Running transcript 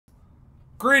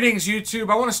Greetings, YouTube.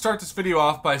 I want to start this video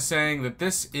off by saying that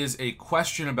this is a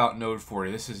question about Node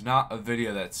 40. This is not a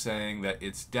video that's saying that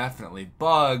it's definitely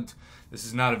bugged. This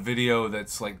is not a video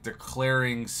that's like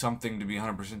declaring something to be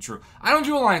 100% true. I don't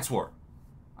do Alliance War.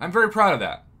 I'm very proud of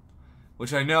that,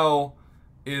 which I know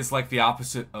is like the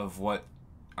opposite of what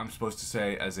I'm supposed to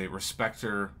say as a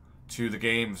respecter to the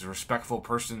game, as a respectful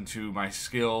person to my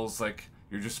skills. Like,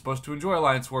 you're just supposed to enjoy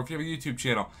Alliance War if you have a YouTube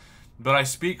channel. But I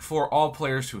speak for all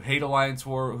players who hate Alliance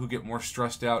War, who get more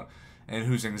stressed out, and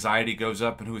whose anxiety goes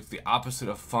up, and who it's the opposite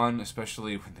of fun,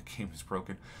 especially when the game is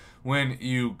broken. When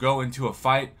you go into a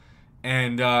fight,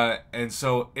 and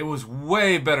so it was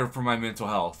way better for my mental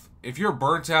health. If you're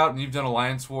burnt out and you've done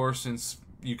Alliance War since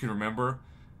you can remember,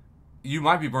 you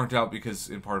might be burnt out because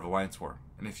in part of Alliance War.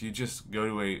 And if you just go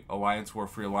to a Alliance War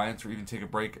free alliance, or even take a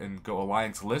break and go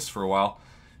Alliance list for a while,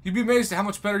 you'd be amazed at how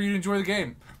much better you'd enjoy the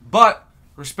game. But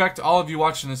respect to all of you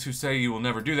watching this who say you will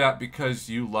never do that because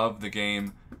you love the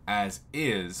game as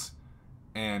is,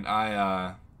 and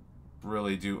I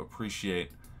really do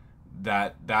appreciate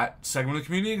that that segment of the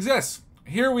community exists.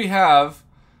 Here we have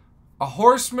a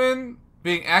Horseman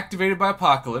being activated by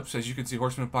Apocalypse. As you can see,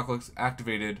 Horseman Apocalypse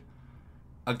activated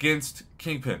against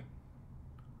Kingpin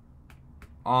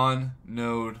on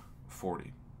node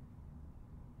 40.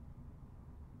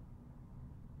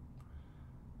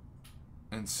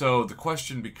 And so the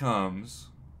question becomes,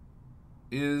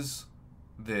 is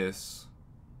this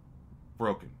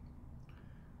broken?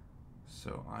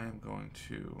 So I am going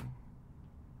to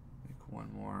make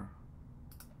one more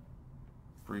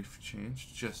brief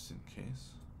change just in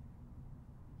case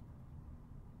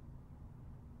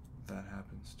that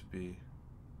happens to be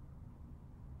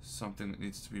something that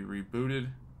needs to be rebooted.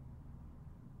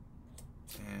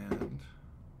 And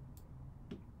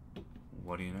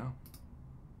what do you know?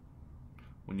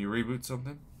 When you reboot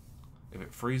something, if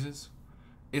it freezes,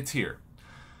 it's here.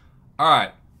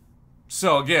 Alright,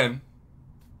 so again,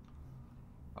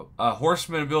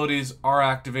 Horseman abilities are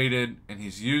activated, and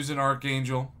he's using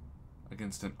Archangel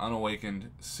against an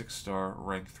unawakened 6-star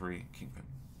rank 3 Kingpin.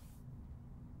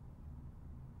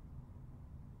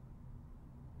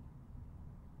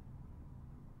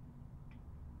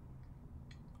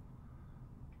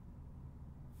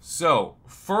 So,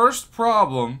 first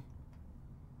problem,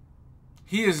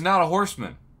 he is not a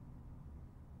horseman.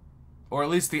 Or at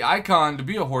least the icon to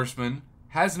be a horseman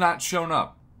has not shown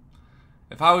up.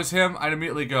 If I was him, I'd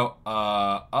immediately go,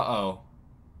 uh-oh.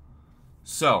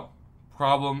 So,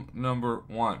 problem number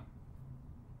 1.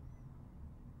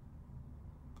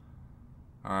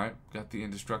 Alright, got the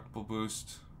indestructible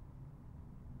boost.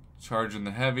 Charging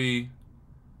the heavy.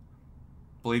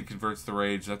 Bleed converts the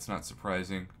rage, that's not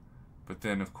surprising. But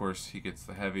then, of course, he gets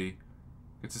the heavy.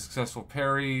 Gets a successful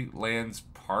parry, lands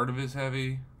part of his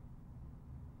heavy.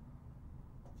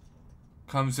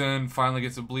 Comes in, finally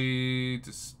gets a bleed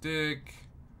to stick.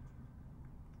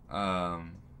 So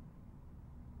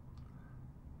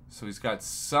he's got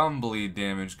some bleed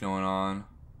damage going on.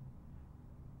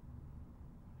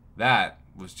 That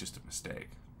was just a mistake.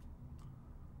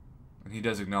 And he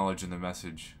does acknowledge in the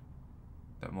message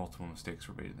that multiple mistakes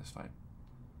were made in this fight.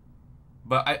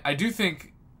 But I do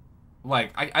think,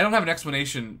 like, I don't have an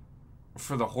explanation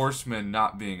for the Horseman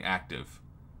not being active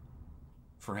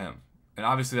for him. And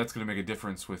obviously that's going to make a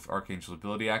difference with Archangel's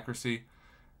ability accuracy.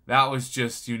 That was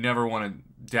just, you never want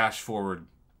to dash forward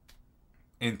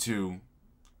into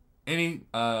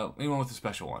anyone with a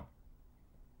special one.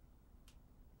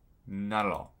 Not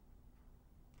at all.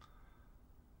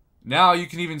 Now you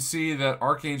can even see that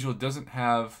Archangel doesn't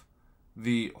have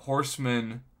the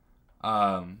Horseman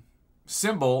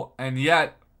symbol, and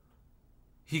yet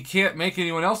he can't make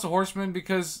anyone else a horseman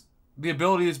because the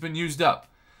ability has been used up.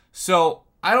 So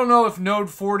I don't know if node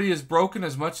 40 is broken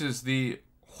as much as the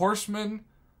horseman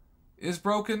is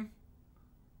broken.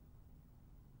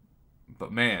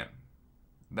 But man,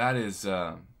 that is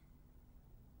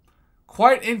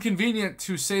quite inconvenient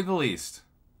to say the least.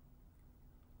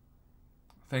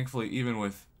 Thankfully, even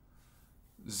with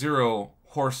 0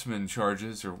 horseman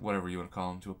charges, or whatever you want to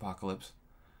call them, to Apocalypse,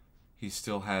 he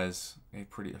still has a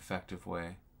pretty effective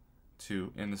way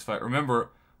to end this fight.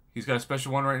 Remember, he's got a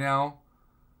special one right now.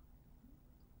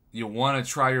 You want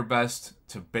to try your best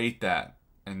to bait that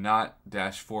and not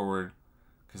dash forward,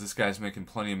 because this guy's making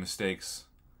plenty of mistakes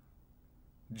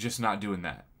just not doing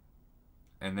that.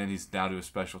 And then he's down to a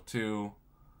special 2.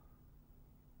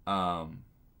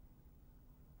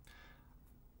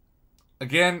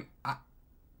 Again, I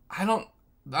don't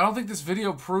think this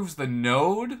video proves the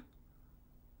node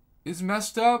is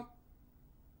messed up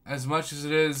as much as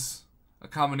it is a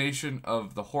combination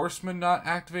of the Horseman not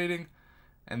activating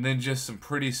and then just some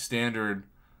pretty standard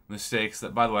mistakes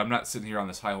that, by the way, I'm not sitting here on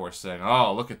this high horse saying,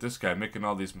 oh, look at this guy making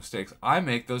all these mistakes. I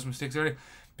make those mistakes every day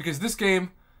because this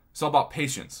game is all about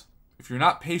patience. If you're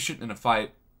not patient in a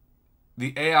fight,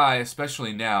 the AI,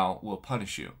 especially now, will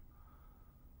punish you.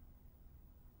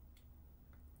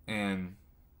 And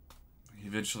he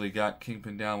eventually got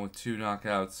Kingpin down with 2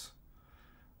 knockouts.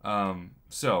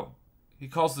 So, he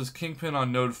calls this Kingpin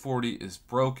on node 40 is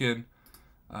broken.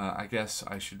 I guess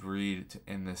I should read to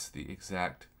end this the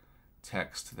exact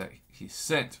text that he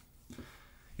sent.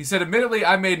 He said, admittedly,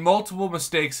 I made multiple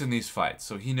mistakes in these fights,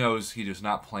 so he knows he is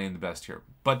not playing the best here.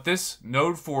 But this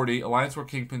node 40, Alliance War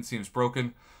Kingpin, seems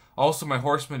broken. Also, my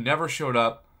horseman never showed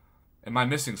up. Am I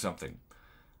missing something?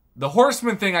 The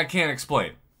horseman thing I can't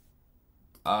explain.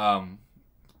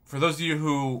 For those of you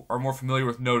who are more familiar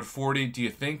with node 40, do you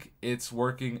think it's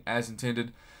working as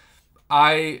intended?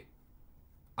 I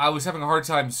was having a hard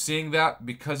time seeing that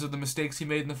because of the mistakes he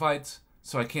made in the fights,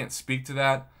 so I can't speak to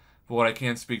that. But what I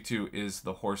can speak to is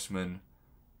the horseman.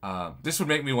 This would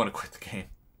make me want to quit the game.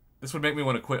 This would make me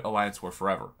want to quit Alliance War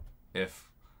forever if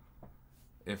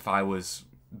I was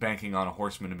banking on a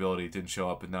horseman ability, didn't show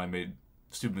up, and then I made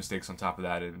stupid mistakes on top of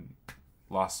that and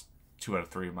lost 2 out of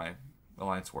 3 of my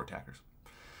Alliance War attackers.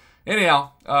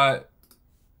 Anyhow,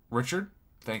 Richard,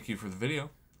 thank you for the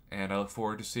video, and I look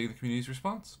forward to seeing the community's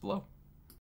response below.